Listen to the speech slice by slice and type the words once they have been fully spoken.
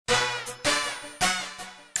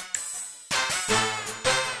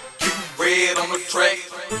red on the track.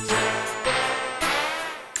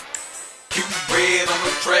 You red on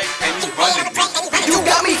the track and you running it. You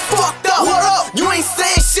got me fucked up. What up? You ain't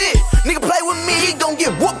saying shit. Nigga play with me, he gon'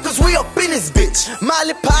 get whooped cause we up in this bitch.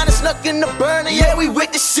 Miley Pine snuck in the burner, yeah, we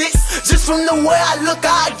with the shit. Just from the way I look,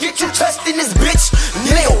 I get you touched in this bitch.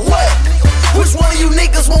 Nigga, what? Which one of you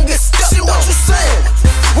niggas won't get stuck? Shit, what you saying?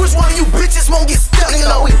 Which one of you bitches won't get stuck?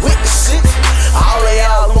 Nigga, know we with the shit. All of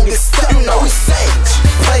y'all gon' get stuck, you know we savage.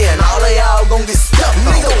 Playin', all of y'all gon' get stuck.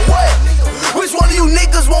 Nigga, what? Which one of you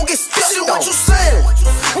niggas won't get stuck? Shit, what you saying?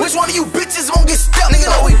 Which one of you bitches won't get stuck? Nigga,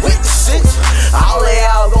 know we with the shit. All of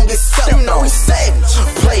y'all gon' get stuck, you know we savage.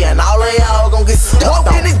 Playin', all of y'all gon' get stuck.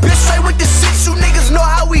 Walk in this bitch straight with the shit, you niggas know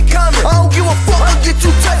how we coming. I don't give a fuck, I'll get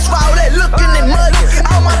you touched for all that looking and muddy.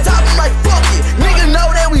 On my top, I'm like, fuck it, nigga know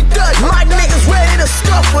that we done. My niggas ready to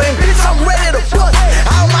scuffle, and bitch, I'm ready to bust.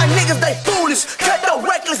 All my niggas, they foolish, cut no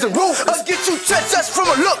reckless and ruthless. I'll get you touched just from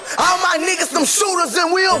a look. All my niggas, them shooters,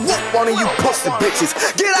 and we'll whoop one of you pussy bitches.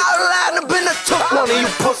 Get out of line and been a took one of you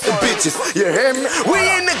pussy bitches. You hear me? We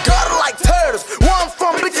in the gutter like turtles. Where I'm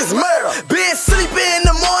from, bitches murder. Been sleeping in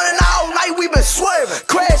the morning all night, we been swerving.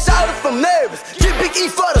 Crash out from nervous. Get Big E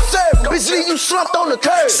for the service. Bitch, leave you slumped on the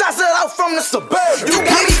curb. Shots it out from the suburban. You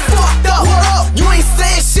got me fucked up. What up? You ain't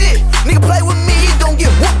saying shit. Nigga play with me, he gon'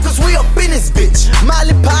 get whooped cause we up in this bitch.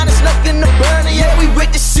 Miley Pine snuck in the burner, yeah, we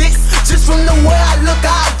with the shit. Just from the way I look,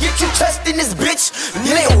 I'll get you touched in this bitch.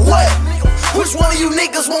 Nigga, what? Which one of you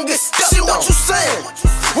niggas won't get stuck? Shit, what you saying?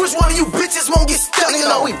 Which one of you bitches won't get stuck? Nigga,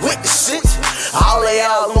 know we with the shit. All of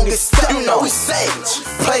y'all gon' get stuck, you know we savage.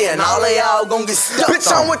 Playin', all of y'all gon' get stuck. Bitch,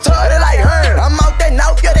 I'm retarded like her. I'm out that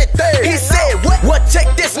now, get that third. He said, what? Check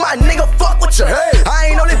this, my nigga, fuck what you heard. I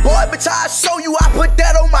ain't know that boy, bitch, I'll show you, I put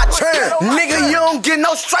that on my turn. Nigga, you don't get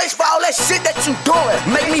no stripes for all that shit that you doing.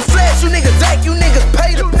 Make me flash, you niggas act, you niggas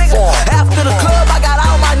pay the for. After the club, I got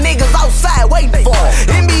all my niggas outside waiting for.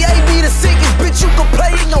 NBA be the sickest, bitch, you can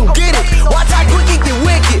play, you gon' get it. Watch how quick it get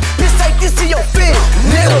wicked. Bitch, take this to your fist.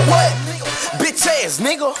 Nigga, what? Bitch ass,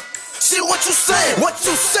 nigga. Shit, what you saying? What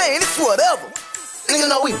you saying? It's whatever. Nigga,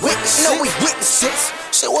 know we with the shit. Know we with the shit.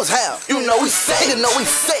 Shit, what's how? You know we say. Nigga, know we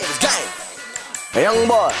say this game. Hey, young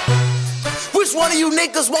boy. Which one of you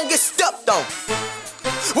niggas won't get stepped on?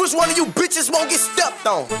 Which one of you bitches won't get stepped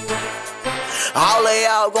on? All of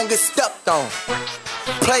y'all gon' get stepped on.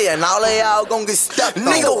 Playin', all of y'all gon' get stepped on.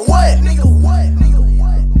 Nigga, what?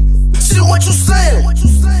 Shit, what you saying?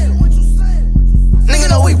 Nigga,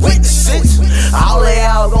 know we with the shit. All of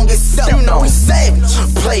y'all gon' get stepped on. You know we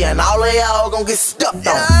savage. Playin', all of y'all gon' get stepped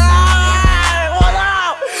on.